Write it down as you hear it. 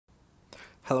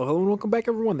Hello, and welcome back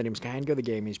everyone. The name's Kahenkio, the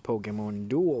game is Pokemon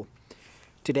Duel.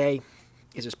 Today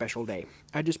is a special day.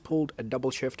 I just pulled a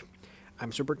double shift.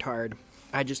 I'm super tired.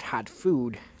 I just had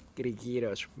food.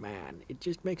 Gyros, man, it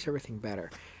just makes everything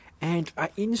better. And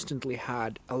I instantly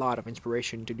had a lot of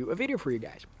inspiration to do a video for you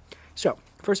guys. So,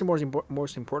 first and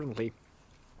most importantly,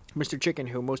 Mr. Chicken,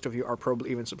 who most of you are probably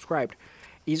even subscribed,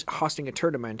 is hosting a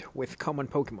tournament with common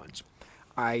Pokemons.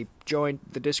 I joined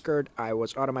the Discord. I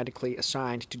was automatically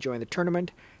assigned to join the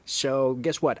tournament. So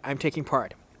guess what? I'm taking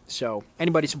part. So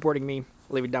anybody supporting me,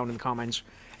 leave it down in the comments.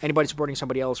 Anybody supporting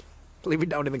somebody else, leave it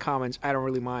down in the comments. I don't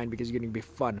really mind because it's going to be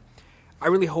fun. I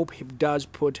really hope he does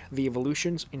put the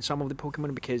evolutions in some of the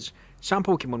Pokemon because some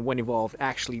Pokemon, when evolved,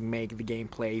 actually make the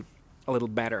gameplay a little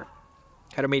better.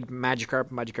 Had I made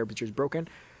Magikarp is just broken.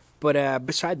 But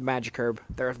beside Magikarp,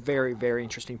 there are very, very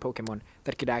interesting Pokemon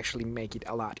that could actually make it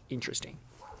a lot interesting.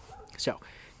 So,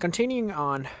 continuing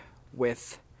on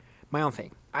with my own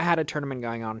thing. I had a tournament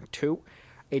going on too.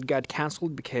 It got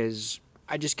cancelled because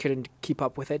I just couldn't keep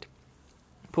up with it.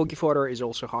 Pokefodder is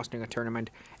also hosting a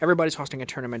tournament. Everybody's hosting a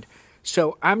tournament.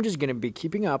 So, I'm just going to be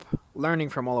keeping up, learning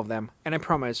from all of them. And I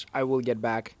promise I will get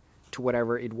back to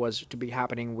whatever it was to be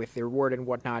happening with the reward and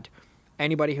whatnot.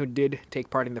 Anybody who did take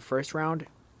part in the first round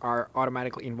are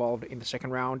automatically involved in the second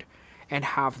round and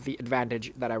have the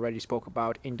advantage that I already spoke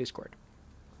about in Discord.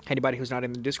 Anybody who's not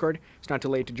in the Discord, it's not too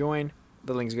late to join.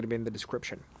 The link is going to be in the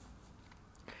description.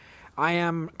 I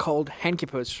am called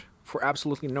Hankipus for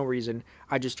absolutely no reason.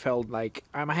 I just felt like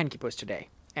I'm a Hankipus today,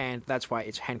 and that's why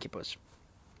it's Hankipus.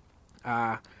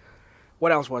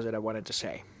 What else was it I wanted to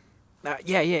say?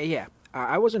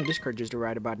 I was on Discord just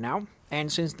right about now,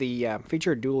 and since the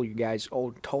featured duel, you guys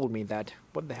all told me that...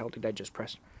 What the hell did I just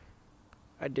press?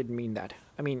 I didn't mean that.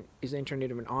 I mean, is the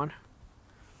internet even on?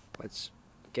 Let's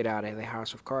get out of the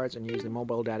house of cards and use the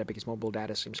mobile data because mobile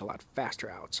data seems a lot faster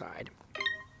outside.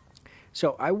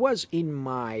 So I was in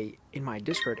my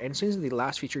Discord, and since the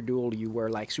last featured duel you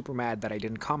were like super mad that I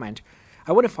didn't comment,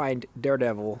 I want to find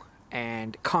Daredevil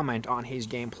and comment on his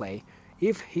gameplay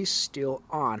if he's still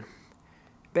on.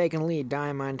 Bacon Lee,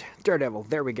 Diamond, Daredevil,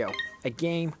 there we go. A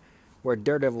game where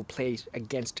Daredevil plays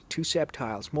against two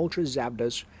Sceptiles, Moltres,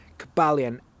 Zapdos,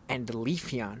 Cobalion, and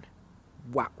Leafeon.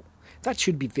 Wow. That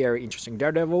should be very interesting.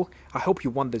 Daredevil, I hope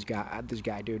you won this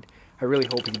guy, dude. I really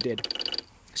hope you did.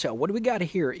 So, what we got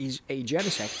here is a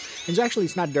Genesect.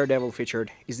 It's not Daredevil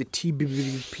featured, it's the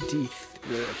TBBPT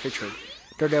featured.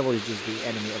 Daredevil is just the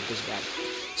enemy of this guy.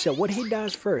 So what he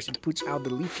does first, he puts out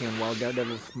the Leafeon while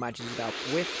Daredevil matches it up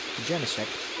with the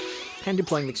Genesect, and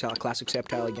deploying the classic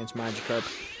Sceptile against Magikarp,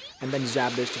 and then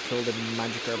Zapdos to kill the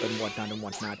Magikarp and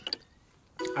whatnot.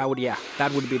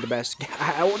 That would be the best.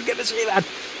 I was gonna say that.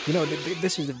 You know,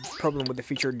 this is the problem with the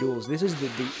featured duels. This is the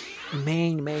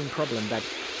main problem that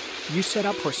you set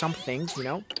up for some things, you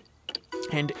know,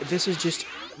 and this is just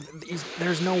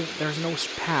there's no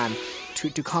span to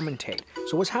commentate.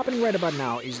 So what's happening right about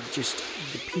now is just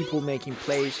the people making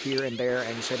plays here and there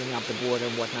and setting up the board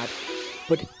and whatnot,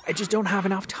 but I just don't have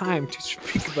enough time to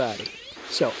speak about it.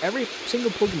 So every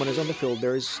single Pokemon is on the field.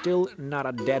 There is still not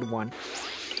a dead one,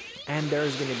 and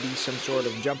there's going to be some sort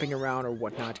of jumping around or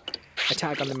whatnot.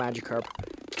 Attack on the Magikarp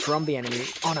from the enemy.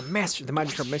 On a miss, the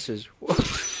Magikarp misses.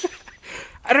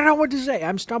 I don't know what to say.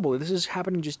 I'm stumbled. This is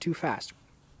happening just too fast.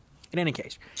 In any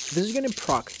case, this is going to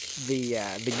proc the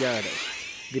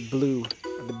Gyarados, the blue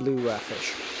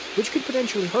fish, which could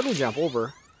potentially hurdle jump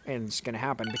over, and it's going to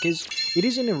happen because it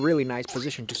is in a really nice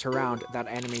position to surround that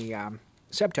enemy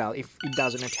Sceptile if it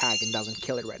doesn't attack and doesn't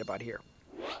kill it right about here.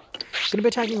 Going to be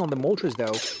attacking on the Moltres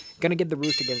though. Going to get the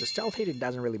Roost against the Stealth Hit. It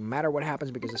doesn't really matter what happens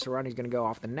because the surrounding is going to go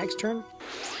off the next turn,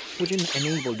 which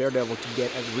enable Daredevil to get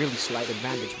a really slight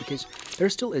advantage because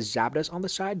there's still a Zapdos on the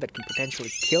side that can potentially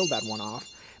kill that one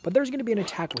off. But there's going to be an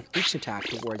attack with X attack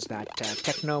towards that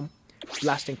Techno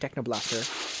Blaster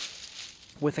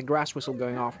with a Grass Whistle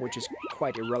going off, which is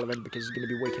quite irrelevant because it's going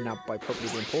to be waking up by probably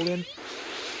the Empoleon.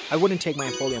 I wouldn't take my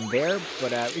Empoleon there,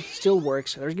 but it still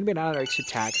works. There's going to be another X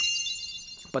attack,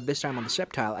 but this time on the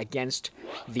Sceptile against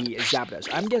the Zapdos.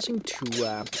 I'm guessing to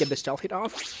get the Stealth Hit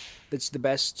off. That's the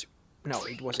best... No,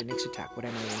 it was an X attack. What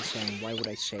am I even saying? Why would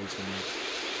I say it's going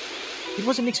to... It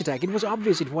was an X attack. It was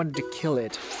obvious it wanted to kill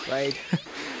it, right?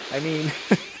 I mean...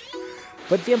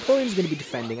 But the Empoleon is going to be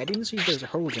defending. I didn't see if there's a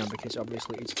hurdle jump because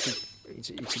obviously it's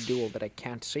a duel that I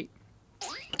can't see.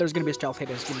 There's going to be a Stealth Hit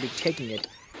and it's going to be taking it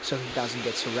so he doesn't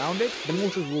get surrounded. The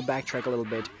Moltres will backtrack a little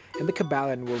bit and the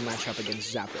Cobalion will match up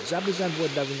against Zapdos.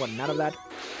 Zapdos doesn't want none of that.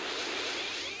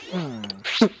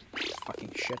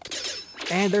 Fucking shit.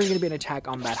 And there's going to be an attack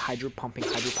on that Hydro Pumper.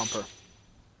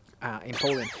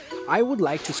 Empoleon. I would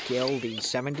like to scale the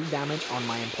 70 damage on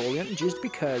my Empoleon just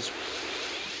because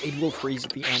it will freeze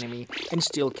the enemy and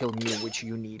still kill Mew, which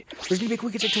you need. There's going to be a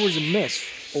quick attack towards a miss.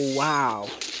 Oh, wow.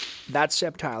 That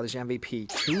Sceptile is MVP.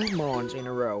 2 Mons in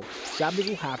a row. Zapdos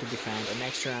will have to defend, and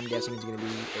next turn I'm guessing it's going to be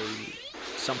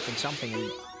a something,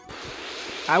 and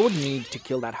I would need to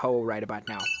kill that Ho-Oh right about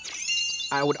now.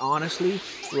 I would honestly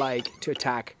like to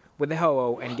attack with the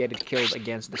Ho-Oh and get it killed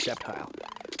against the Sceptile.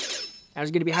 And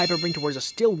it's going to be Hyper Beam towards a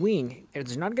Steel Wing.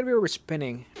 It's not going to be a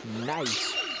respinning.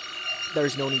 Nice.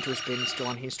 There's no need to respin, still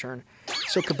on his turn.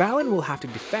 So Kabalion will have to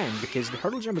defend because the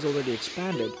Hurdle Jump is already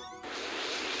expanded.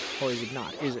 Or is it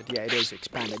not? Is it? Yeah, it is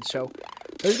expanded. So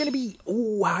there's going to be,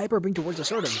 Hyper Beam towards the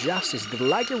Sword of Justice. The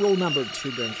Lucky Roll number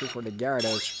 2 going through for the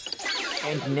Gyarados.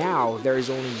 And now there is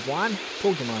only one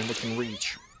Pokemon that can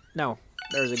reach. No,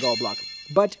 there's a Gall Block.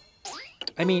 But,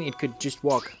 I mean, it could just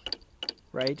walk,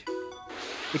 right?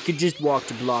 It could just walk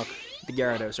to block the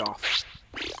Gyarados off.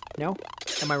 No?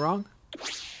 Am I wrong?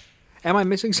 Am I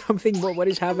missing something? What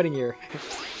is happening here?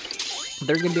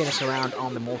 There's going to be a surround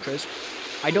on the Moltres.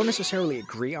 I don't necessarily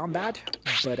agree on that,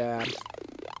 but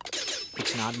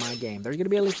it's not my game. There's going to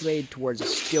be a Leaf Blade towards a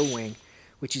Steel Wing,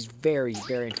 which is very,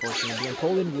 very unfortunate. The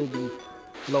Empoleon will be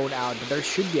load out, but there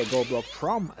should be a Gold Block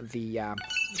from the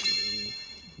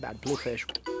that Bluefish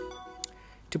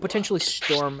to potentially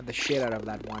storm the shit out of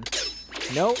that one.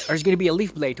 No, there's going to be a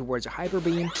Leaf Blade towards a Hyper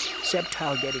Beam.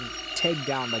 Sceptile getting taken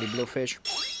down by the Bluefish.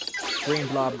 Green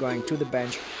Blob going to the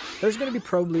bench. There's going to be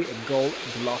probably a goal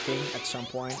blocking at some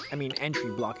point. I mean,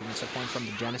 entry blocking at some point from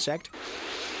the Genesect,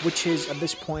 which is at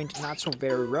this point not so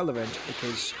very relevant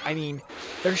because, I mean,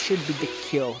 there should be the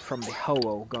kill from the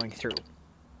Ho-Oh going through.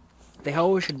 The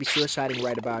Ho-Oh should be suiciding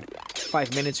right about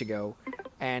 5 minutes ago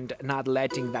and not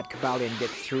letting that Kabalion get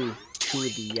through to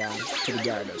the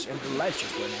Gyarados. And the lights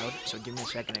just went out, so give me a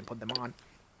second and put them on.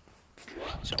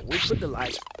 So we put the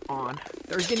lights on.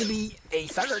 There's going to be a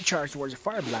Thunder Charge towards a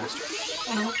Fire Blaster.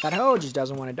 That Ho just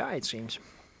doesn't want to die, it seems.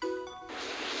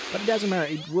 But it doesn't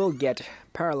matter, it will get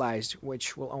paralyzed,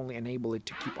 which will only enable it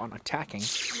to keep on attacking.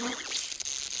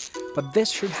 But this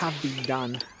should have been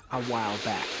done a while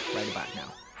back, right about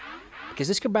now. Because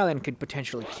this Kabalion could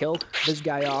potentially kill this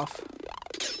guy off.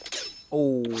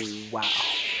 Oh, wow.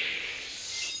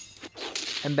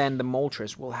 And then the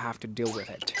Moltres will have to deal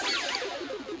with it.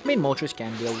 I mean, Moltres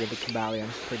can deal with the Kabalion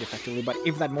pretty effectively, but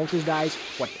if that Moltres dies,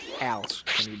 what else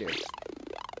can you do?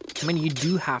 I mean, you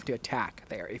do have to attack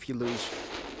there if you lose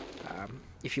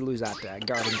that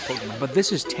guarding Pokemon. But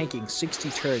this is taking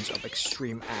 60 turns of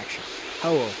extreme action.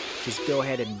 Ho-Oh, just go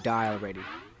ahead and die already.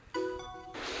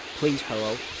 Please,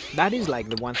 Ho-Oh. That is like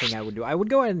the one thing I would do. I would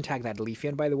go ahead and attack that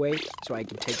Leafeon, by the way, so I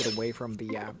can take it away from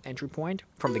the entry point,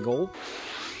 from the goal.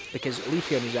 Because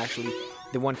Leafeon is actually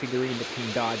the one figurine that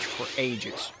can dodge for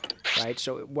ages, right?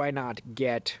 So why not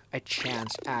get a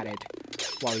chance at it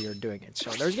while you're doing it?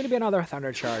 So there's going to be another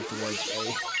Thunder Charge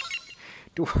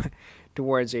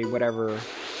towards a whatever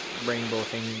rainbow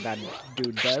thing that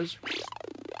dude does.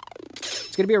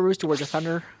 It's going to be a roost towards a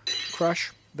Thunder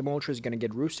Crush. The Moltres is going to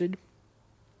get roosted.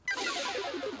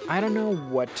 I don't know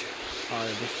what are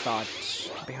the thoughts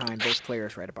behind both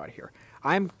players right about here.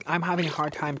 I'm having a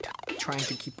hard time trying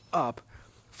to keep up.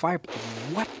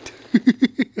 What?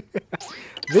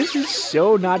 This is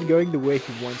so not going the way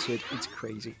he wants it. It's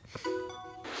crazy.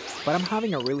 But I'm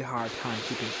having a really hard time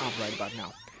keeping up right about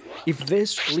now. If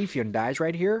this Leafeon dies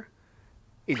right here,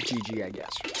 it's GG, I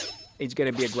guess. It's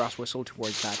going to be a Grass Whistle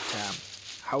towards that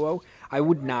Ho-Oh. I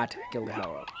would not kill the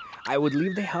Ho-Oh. I would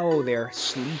leave the Ho-Oh there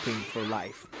sleeping for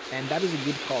life. And that is a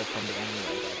good call from the enemy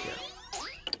right about here.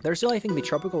 There's still, I think, the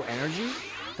Tropical Energy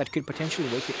that could potentially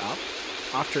wake it up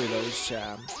after those,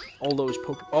 all those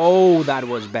Oh, that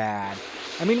was bad.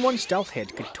 I mean, one stealth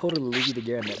hit could totally leave the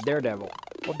Daredevil.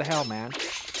 What the hell, man?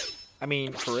 I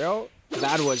mean, for real,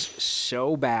 that was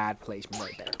so bad placement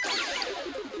right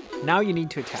there. Now you need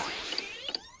to attack.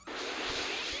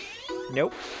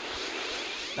 Nope.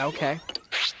 Okay.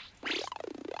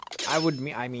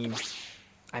 I mean,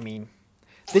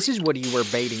 this is what you were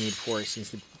baiting it for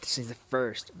since the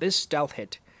first. This stealth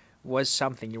hit was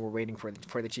something you were waiting for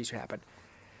the cheese to happen.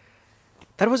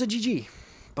 That was a GG,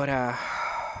 but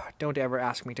don't ever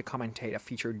ask me to commentate a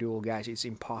featured duel, guys. It's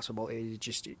impossible. It is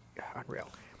just unreal.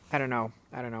 I don't know.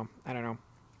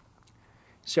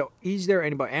 So, is there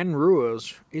anybody? And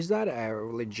Rules, is that a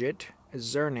legit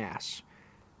Xerneas?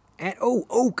 And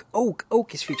Oak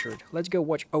is featured. Let's go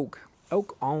watch Oak.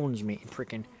 Oak owns me in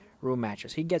freaking room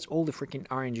matches. He gets all the freaking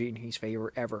RNG in his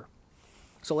favor ever.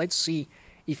 So let's see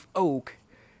if Oak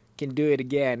can do it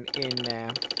again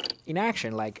in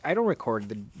action. Like, I don't record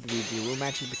the room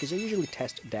matches because I usually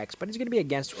test decks, but it's going to be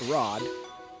against Rod.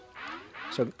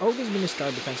 So Oak is going to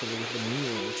start defensively with the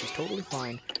Mew, which is totally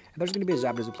fine. And there's going to be a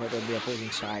Zapdos who played on the opposing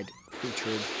side,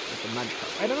 featured with the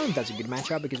Magikarp. I don't know if that's a good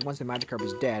matchup, because once the Magikarp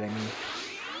is dead, I mean,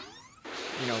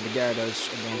 you know, the Gyarados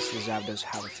against the Zapdos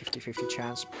have a 50-50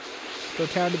 chance.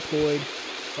 Torterra deployed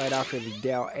right after the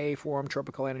Dow A form.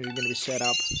 Tropical Energy going to be set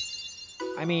up.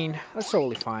 I mean, that's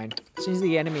totally fine. Since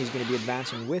the enemy is going to be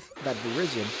advancing with that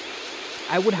Virizion,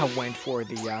 I would have went for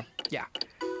the, yeah.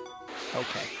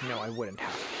 Okay, no, I wouldn't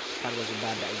have. That was a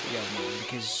bad idea of mine,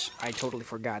 because I totally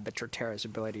forgot that Torterra's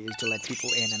ability is to let people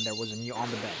in, and there was a Mew on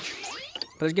the bench.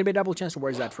 But there's going to be a double chance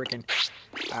towards that freaking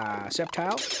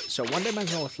Sceptile. So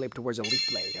one-dimensional flip towards a Leaf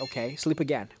Blade. Okay, sleep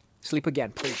again. Sleep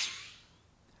again, please.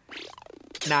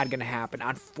 Not gonna happen.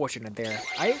 Unfortunate there.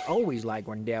 I always like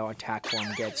when Dale attack form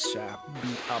gets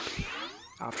beat up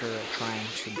after trying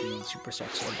to be super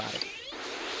sexy about it.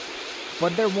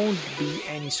 But there won't be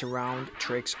any surround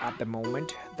tricks at the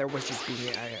moment. There was just being a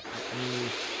new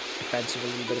defensive a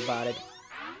little bit about it.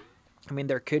 I mean,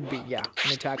 there could be, yeah,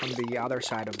 an attack on the other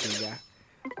side of the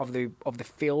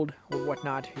field or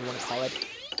whatnot you want to call it.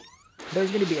 There's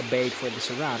going to be a bait for the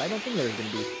surround. I don't think there's going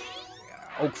to be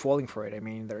Oak falling for it. I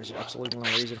mean, there's absolutely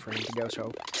no reason for him to go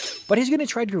so. But he's going to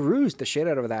try to roost the shit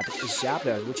out of that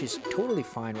Zapdos, which is totally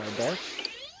fine right there. And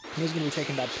he's going to be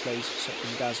taking that place so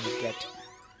it doesn't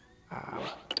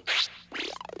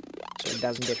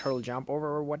get hurdle jump over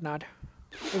or whatnot.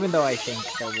 Even though I think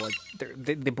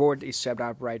that the board is set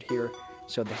up right here,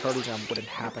 so the hurdle jump wouldn't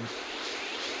happen.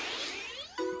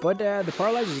 But the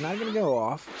Paralyze is not going to go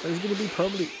off. There's going to be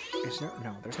probably...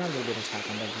 No, there's not going to be an attack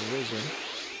on that Virizion.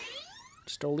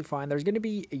 It's totally fine. There's going to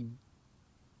be a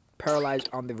Paralyze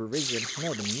on the Virizion.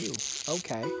 No, the Mew.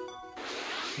 Okay.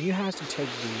 Mew has to take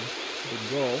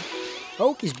the goal.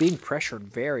 Oak is being pressured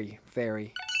very,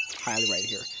 very highly right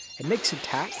here. And Nick's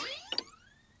attack...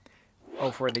 Oh,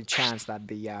 for the chance that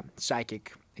the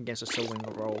Psychic against a Sylwing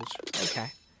rolls. Okay.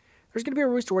 There's going to be a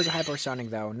roost towards a Hypersonic,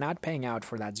 though. Not paying out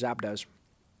for that Zapdos.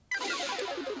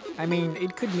 I mean,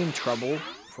 it could mean trouble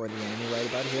for the enemy right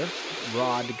about here.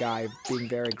 Rod guy being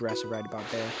very aggressive right about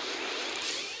there.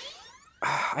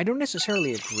 I don't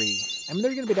necessarily agree. I mean,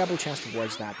 there's going to be a double chance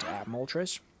towards that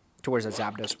Moltres. Towards that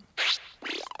Zapdos.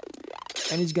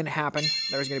 And it's going to happen.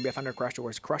 There's going to be a Thunder Crush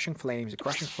towards Crushing Flames. The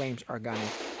Crushing Flames are going to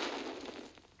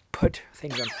put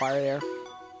things on fire there.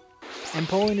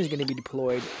 Empoleon is going to be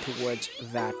deployed towards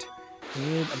that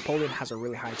Mew. Empoleon has a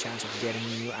really high chance of getting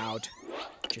Mew out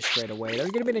just straight away.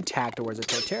 There's going to be an attack towards the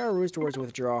Torterra, roost towards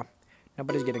withdraw.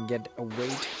 Nobody's going to get a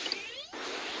wait.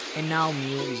 And now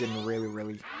Mew is in a really,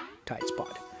 really tight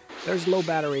spot. There's low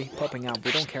battery popping up.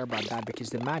 We don't care about that because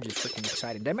the match is freaking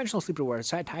exciting. Dimensional Sleep towards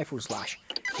side Typhoon Slash.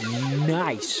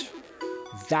 Nice.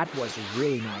 That was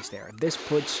really nice there. This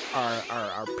puts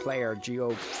our player,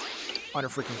 Geo, on a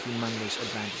freaking humongous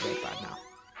advantage right about now.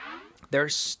 There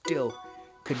still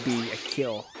could be a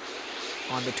kill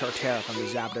on the Torterra from the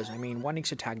Zapdos. I mean, one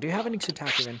X attack. Do you have an X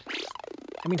attack even?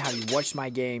 I mean, have you watched my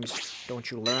games? Don't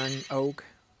you learn, Oak?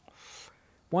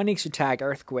 One X attack,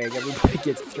 Earthquake, everybody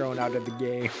gets thrown out of the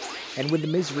game. And with the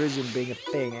Miss Risen being a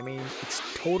thing, I mean, it's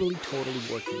totally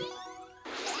working.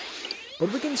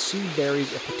 But we can see there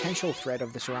is a potential threat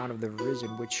of the surround of the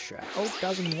Risen, which Oak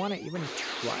doesn't want to even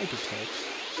try to take.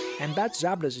 And that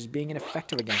Zapdos is being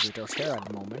ineffective against the Torterra at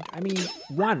the moment. I mean,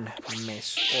 one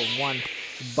miss or one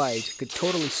bite could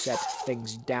totally set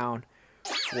things down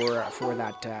for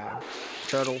that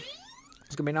Turtle.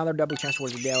 There's going to be another double chance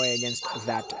towards the Gale against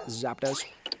that Zapdos,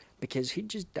 because he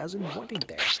just doesn't want it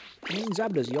there. I mean,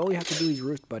 Zapdos, all you have to do is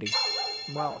roost, buddy.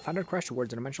 Well, Thunder Crush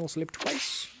towards the Dimensional Slip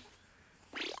twice.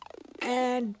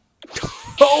 And...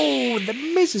 oh, the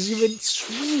miss is even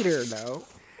sweeter, though.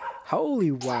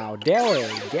 Holy wow. Dale,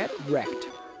 get wrecked.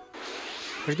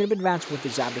 There's going to be advance with the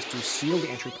Zapdos to seal the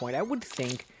entry point. I would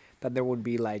think that there would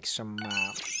be, like, some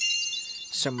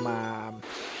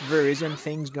Virizion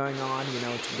things going on, you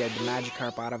know, to get the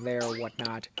Magikarp out of there or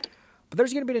whatnot. But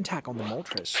there's going to be an attack on the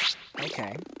Moltres.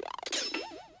 Okay.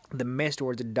 The miss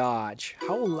towards the dodge.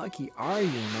 How lucky are you,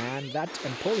 man? That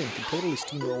Empoleon can totally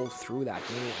steamroll through that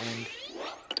Mew and...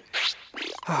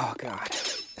 oh, God.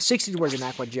 60 towards an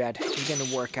Aqua Jet is going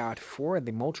to work out for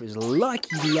the Moltres.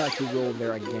 Lucky roll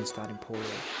there against that Empoleon.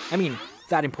 I mean,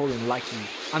 that Empoleon lucky,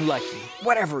 unlucky,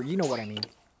 whatever, you know what I mean.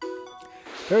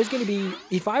 There's going to be,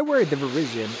 if I were the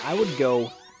Virizion, I would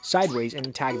go sideways and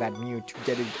attack that Mew to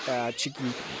get a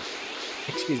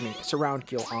surround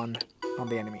kill on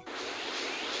the enemy.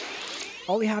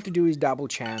 All you have to do is double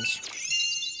chance.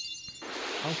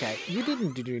 Okay, you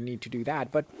didn't need to do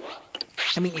that, but,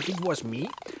 I mean, if it was me,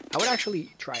 I would actually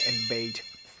try and bait.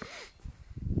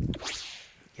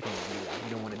 You don't want to do that, you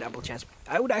don't want a double chance.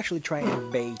 I would actually try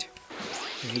and bait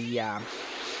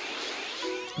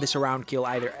the surround kill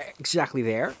either exactly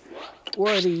there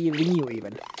or the Mew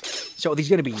even. So he's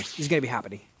gonna be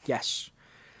happening. Yes.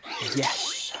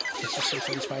 Yes. This is so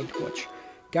satisfying to watch.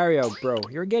 Gario, bro,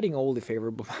 you're getting all the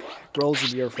favorable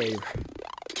rolls in your favor.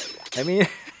 I mean,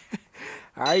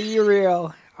 are you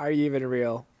real? Are you even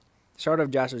real? Sort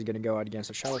of Jasper is gonna go out against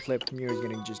a Shadow Flip. Mew is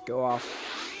gonna just go off.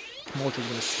 Moltres is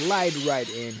gonna slide right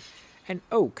in. And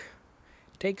Oak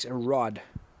takes a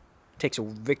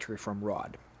victory from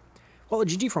Rod. Well, a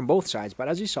GG from both sides, but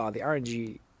as you saw, the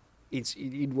RNG,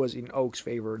 it was in Oak's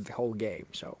favor the whole game.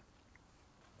 So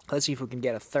let's see if we can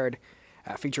get a third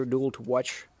feature duel to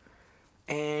watch.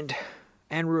 And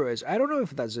Ruiz, I don't know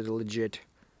if that's a legit.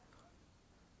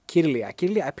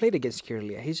 Kirlia, I played against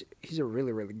Kirlia. He's a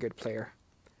really, really good player.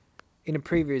 In a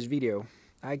previous video,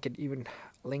 I could even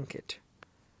link it.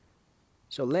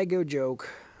 So Lego joke,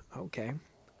 okay.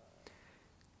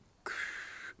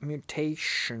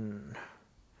 Mutation.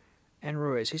 And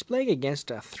Ruiz, he's playing against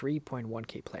a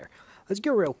 3.1k player. Let's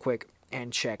go real quick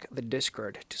and check the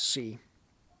Discord to see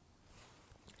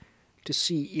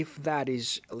if that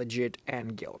is legit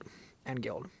and guild.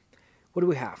 What do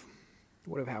we have?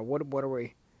 What are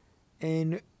we?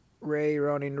 And Ray,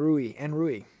 Ronin, Rui. And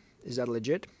Rui. Is that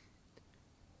legit?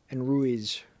 And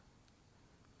Ruiz.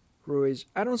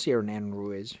 I don't see an N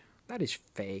Ruiz. That is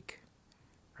fake.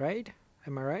 Right?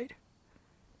 Am I right?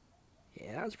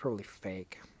 Yeah, that's probably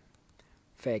fake.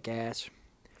 Fake ass.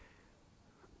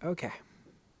 Okay.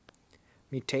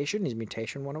 Mutation. Is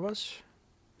Mutation one of us?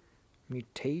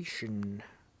 Mutation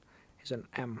is an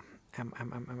M.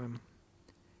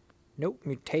 Nope,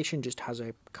 Mutation just has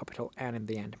a capital N in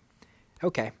the end.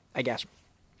 Okay, I guess.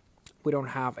 We don't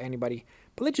have anybody.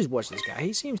 But let's just watch this guy.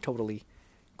 He seems totally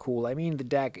cool. I mean, the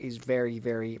deck is very,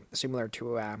 very similar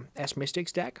to S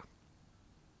Mystics deck.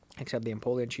 Except the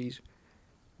Empoleon cheese,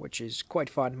 which is quite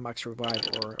fun. Max Revive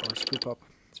or Scoop Up.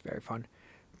 It's very fun.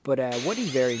 But what is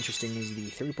very interesting is the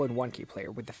 3.1k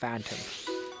player with the Phantom.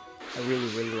 I really,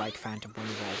 really like Phantom when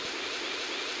evolved.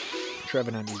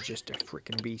 Trevenant is just a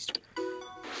freaking beast.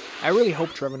 I really hope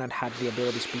Trevenant had the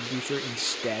ability Speed Booster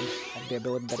instead of the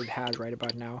ability that it has right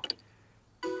about now.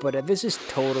 But this is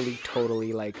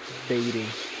totally like baiting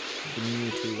the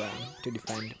Mew to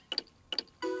defend.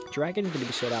 Dragon is going to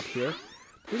be set up here.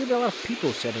 There's going to be a lot of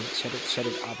people set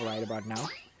it up right about now.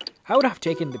 I would have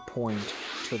taken the point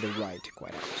to the right,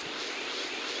 quite honestly.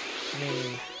 I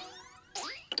mean,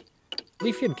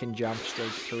 Leafeon can jump straight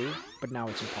through, but now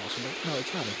it's impossible. No,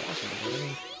 it's not impossible, but I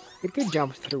mean, it could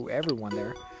jump through everyone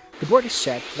there. The board is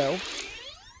set, though.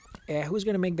 Who's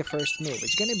going to make the first move?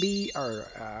 It's going to be our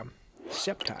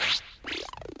Sceptile.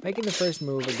 Making the first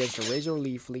move against a Razor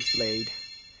Leaf Blade.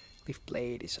 Leaf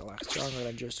Blade is a lot stronger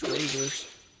than just Razors.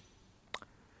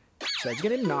 So it's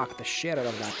going to knock the shit out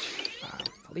of that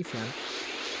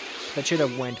Leafeon. That should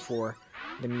have went for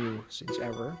the Mew since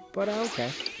ever, but okay.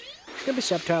 It's going to be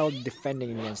Sceptile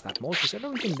defending against that Moltres. I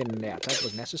don't think the attack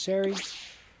was necessary.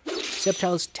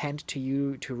 Sceptiles tend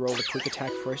to roll the quick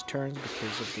attack first turns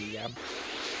because of the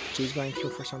cheese going through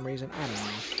for some reason. I don't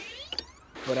know.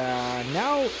 But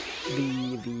now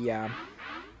the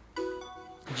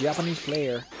Japanese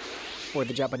player, or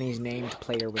the Japanese named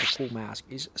player with a cool mask,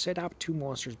 is set up 2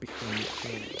 monsters behind the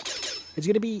enemy. It's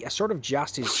going to be a sort of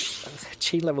Justice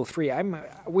chain level 3. I'm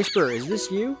Whisperer. Is this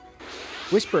you?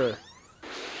 Whisperer.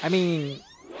 I mean,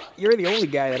 you're the only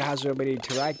guy that has somebody to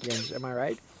interact against, am I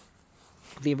right?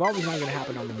 The evolve is not going to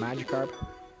happen on the Magikarp,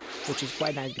 which is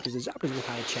quite nice because the Zapdos will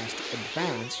have a chance to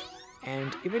advance,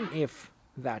 and even if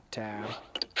that...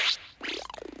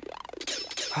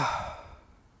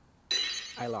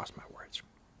 I lost my words.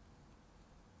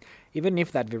 Even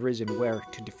if that Virizion were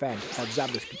to defend, that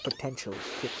Zapdos could potentially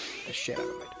kick the shit out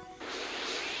of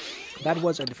it. That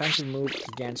was a defensive move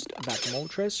against that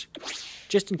Moltres,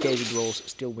 just in case it rolls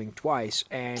Steel Wing twice,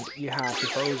 and you have to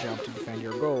hurl jump to defend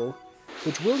your goal.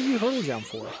 Which will you hurl jump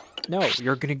for? No,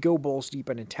 you're gonna go balls deep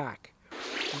and attack.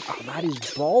 Oh, that is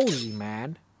ballsy,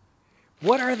 man.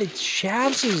 What are the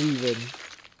chances even?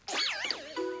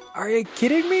 Are you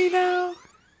kidding me now?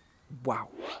 Wow.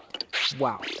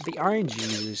 Wow. The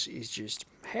RNG is just,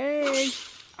 hey,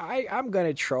 I'm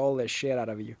gonna troll the shit out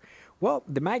of you. Well,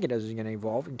 the Magidos is gonna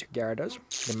evolve into Gyarados.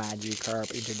 The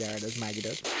Magikarp into Gyarados.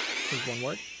 Magidos. Is one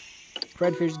word.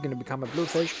 Redfish is gonna become a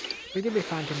Bluefish. There's gonna be a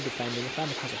Phantom defending. The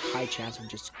Phantom has a high chance of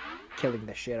just killing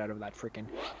the shit out of that freaking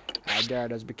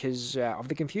Gyarados because of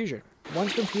the confusion.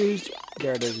 Once confused,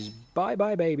 Gyarados is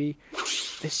bye-bye, baby.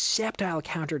 The Sceptile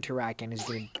counter to Racken is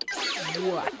going to...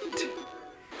 What?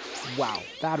 Wow,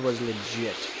 that was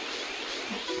legit.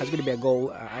 That's going to be a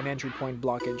goal, an entry point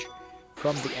blockage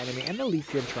from the enemy, and the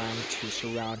Leafeon trying to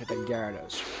surround the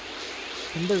Gyarados.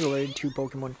 And there's already 2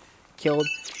 Pokemon killed,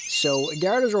 so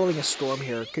Gyarados rolling a Storm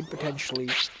here could potentially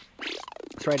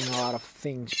threaten a lot of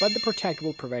things, but the Protect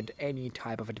will prevent any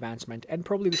type of advancement, and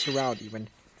probably the Surround even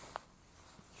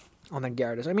on the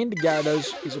Gyarados. I mean, the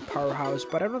Gyarados is a powerhouse,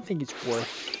 but I don't think it's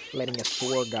worth letting a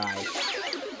Thor guy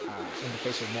in the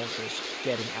face of Moltres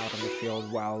getting out on the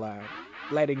field while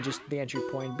letting just the entry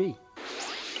point be.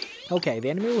 Okay, the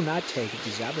enemy will not take the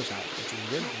Zapdos out, which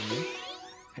is weird for me,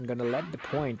 and gonna let the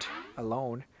point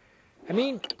alone. I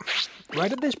mean,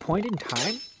 right at this point in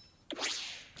time,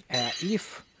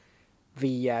 if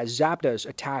the Zapdos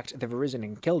attacked the Verizon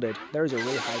and killed it, there is a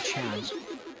really high chance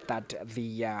that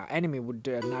the enemy would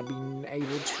not be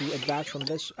able to advance from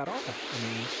this at all. I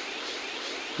mean,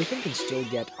 Leafeon can still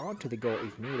get onto the goal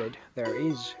if needed. There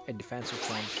is a defensive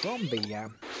form from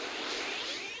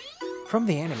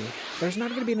the enemy. There's not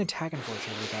going to be an attack,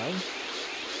 unfortunately, though.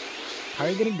 How are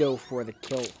you going to go for the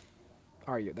kill?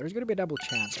 Are you? There's going to be a double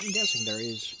chance. I'm guessing there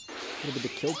is going to be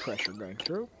the kill pressure going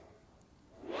through,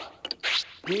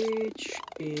 which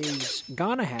is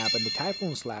gonna happen. The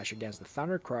Typhoon Slash against the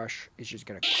Thunder Crush is just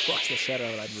gonna crush the shit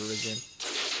out of that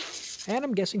Verizon. And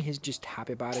I'm guessing he's just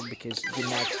happy about it because the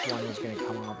next one is gonna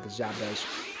come off the Zapdos.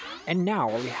 And now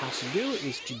all he has to do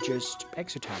is to just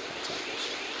X-attack that Zapdos.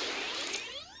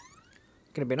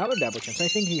 Gonna be another double chance. I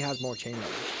think he has more chain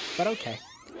levels, but okay.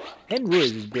 And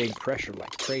Ruiz is being pressured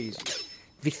like crazy.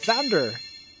 The Thunder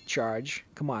Charge,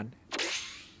 come on.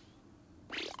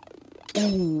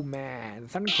 Oh man, the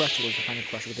Thunder Crusher was the Thunder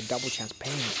Crusher with a double chance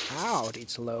paying out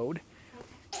its load.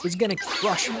 It's gonna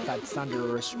crush that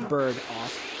Thunderous Bird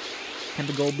off. And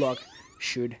the gold block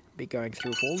should be going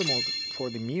through for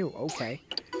the Mew. Okay.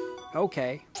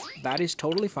 Okay. That is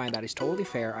totally fine. That is totally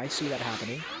fair. I see that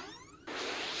happening.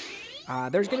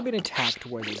 There's gonna be an attack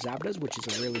towards the Zapdos, which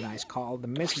is a really nice call. The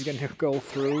miss is gonna go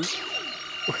through,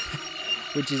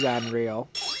 which is unreal.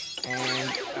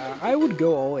 And I would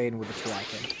go all in with the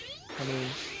Terrakin. I mean,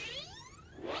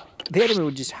 the enemy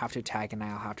would just have to attack, and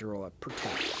I'll have to roll a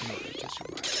Protect in order to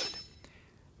survive that.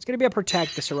 It's going to be a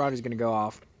Protect. The Surround is going to go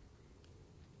off.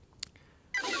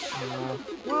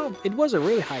 Well, it was a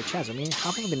really high chance. I mean,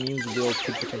 half of the Mew's will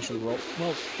could potentially roll.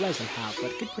 Well, less than half,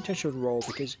 but could potentially roll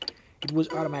because it was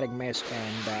automatic miss,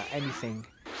 and anything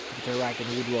that the Terrakin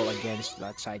would roll against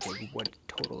that Psychic would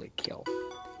totally kill.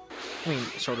 I mean,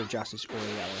 Sword of Justice or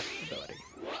the other ability.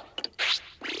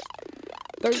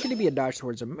 There's going to be a dodge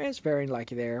towards a miss, very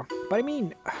unlucky there. But I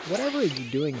mean, whatever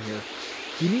you're doing here,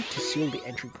 you need to seal the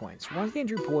entry points. Once the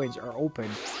entry points are open,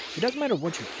 it doesn't matter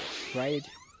what you kill, right?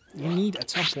 You need at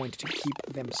some point to keep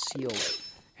them sealed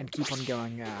and keep on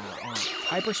going on.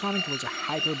 Hypersonic towards a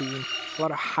Hyper Beam, a lot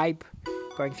of hype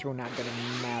going through, not going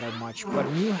to matter much. But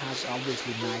Mew has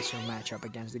obviously nicer matchup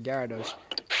against the Gyarados.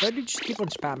 So I do just keep on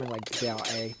spamming like Del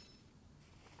A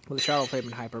with the Shadow Flame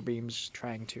and Hyper Beams,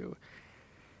 trying to...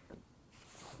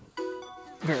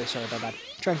 Very sorry about that.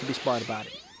 Trying to be smart about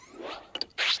it.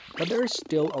 But there is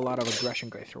still a lot of aggression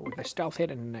going through with the Stealth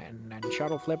Hit and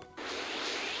Shadow Flip.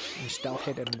 And Stealth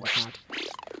Hit and whatnot.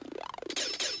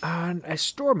 And a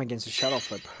Storm against the Shadow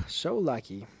Flip. So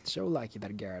lucky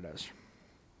that Gyarados.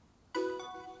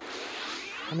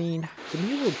 I mean, the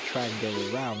Mew will try and go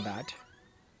around that.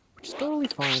 Which is totally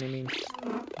fine, I mean,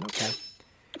 okay.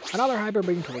 Another Hyper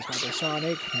Beam towards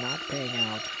Hypersonic, not paying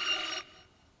out.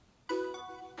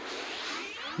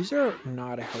 Is there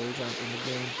not a Holo Jump in the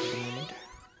game at the moment?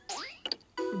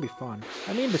 It would be fun.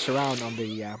 I mean the Surround on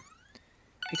the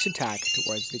X-attack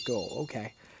towards the goal,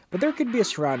 okay. But there could be a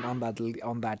Surround on that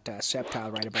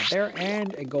Sceptile right about there,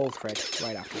 and a Gold Threat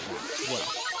right after that as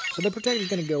well. So the Protect is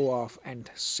going to go off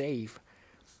and save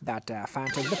that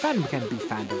Phantom. The Phantom can be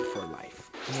Phantom for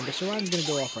life. I mean, the Surround is going to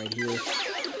go off right here.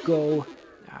 Gold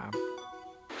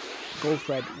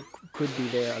Threat could be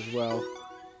there as well.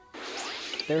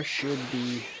 There should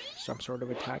be some sort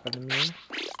of attack on the Mew.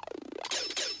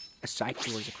 A Psych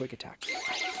towards a quick attack.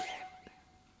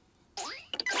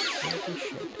 Holy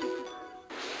shit.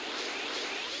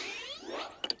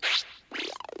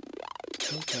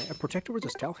 Okay, a Protect towards a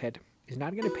Stealth Hit is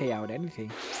not going to pay out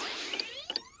anything.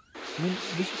 I mean,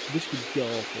 this could go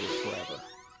for forever.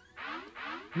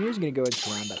 Mew's going to go and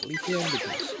surround that Leafeon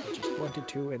because it just wanted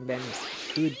to, and then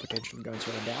could potentially go and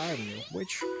surround the Iron Mew,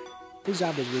 which his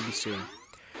Zapdos will be seeing.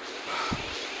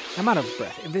 I'm out of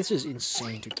breath. This is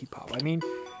insane to keep up. I mean,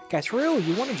 guys, for real,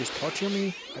 you want to just torture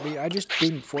me? I mean, I just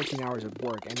been 14 hours at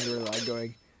work, and you're like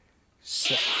going,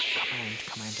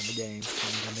 comment on the games,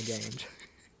 comment on the games.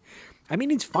 I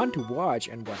mean, it's fun to watch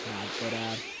and whatnot, but,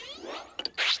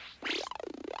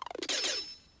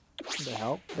 what the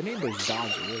hell? The neighbor's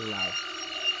dogs are really loud.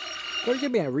 There's gonna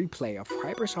be a replay of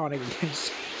Hypersonic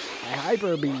against a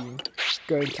Hyper Beam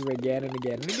going through again and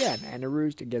again and again, and a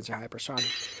Roost against a Hypersonic.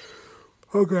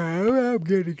 Okay, I'm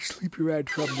getting sleepy red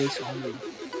from this only.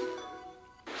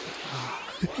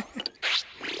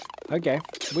 Okay,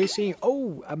 we see.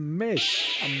 Oh, a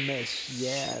miss. A miss,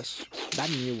 yes. That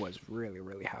Mew was really,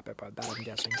 really happy about that, I'm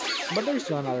guessing. But there's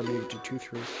still another Mew to chew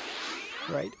through,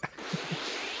 right?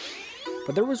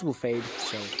 But the Roost will fade,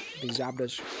 so the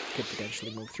Zapdos could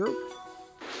potentially move through.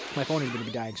 My phone is going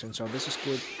to be dying soon, so this is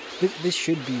good. This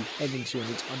should be ending soon.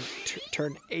 It's on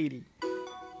turn 80.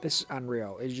 This is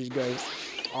unreal. It's just going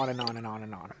on and on and on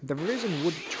and on. The Risen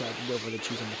would try to go for the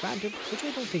Cheese and the Phantom, which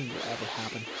I don't think will ever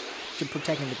happen. To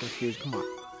protect and the confused, come on.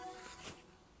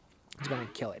 It's gonna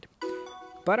kill it.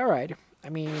 But alright, I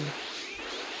mean,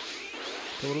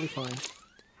 totally fine.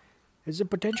 Is the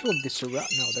potential of the surround?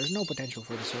 No, there's no potential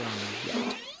for the surrounding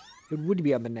yet. It would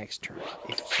be on the next turn,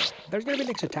 if so. There's gonna be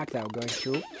next attack though, going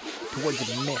through towards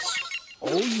a miss.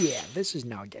 Oh yeah, this is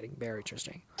now getting very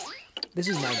interesting. This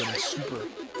is now getting super,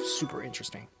 super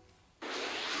interesting.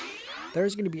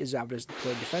 There's gonna be a Zapdos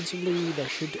deployed defensively. There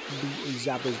should be a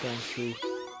Zapdos going through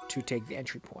to take the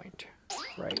entry point,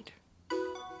 right?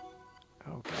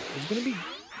 Okay, it's gonna be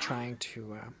trying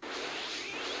to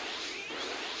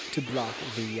block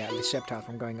the Sceptile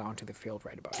from going onto the field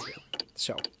right about here.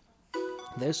 So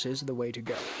this is the way to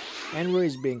go. Enru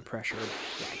is being pressured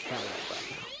like hell right about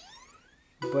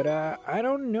now. But I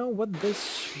don't know what the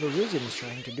Risen is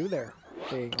trying to do there.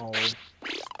 Being all,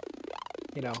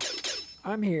 you know,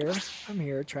 I'm here,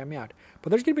 try me out.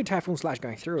 But there's gonna be Typhoon Slash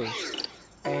going through.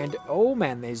 And, oh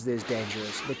man, is this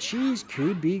dangerous. The cheese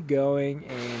could be going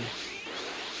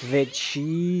in. The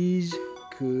cheese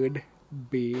could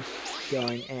be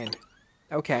going in.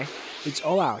 Okay, it's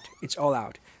all out. It's all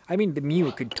out. I mean, the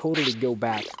Mew could totally go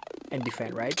back and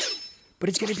defend, right? But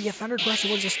it's going to be a Thunder Crush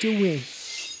towards a Steel Wing.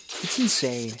 It's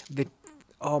insane.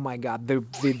 Oh my god,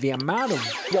 the amount of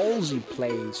ballsy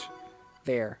plays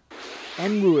there.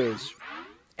 And Ruiz,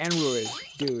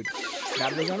 dude,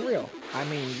 that was unreal. I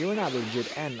mean, you're not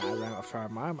legit N as far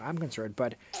as I'm concerned,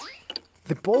 but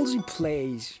the ballsy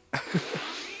plays,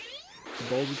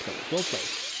 well played.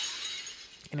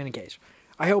 In any case,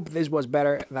 I hope this was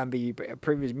better than the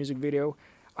previous music video.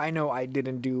 I know I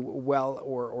didn't do well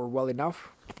or well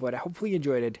enough, but I hopefully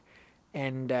enjoyed it.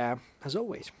 And as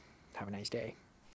always, have a nice day.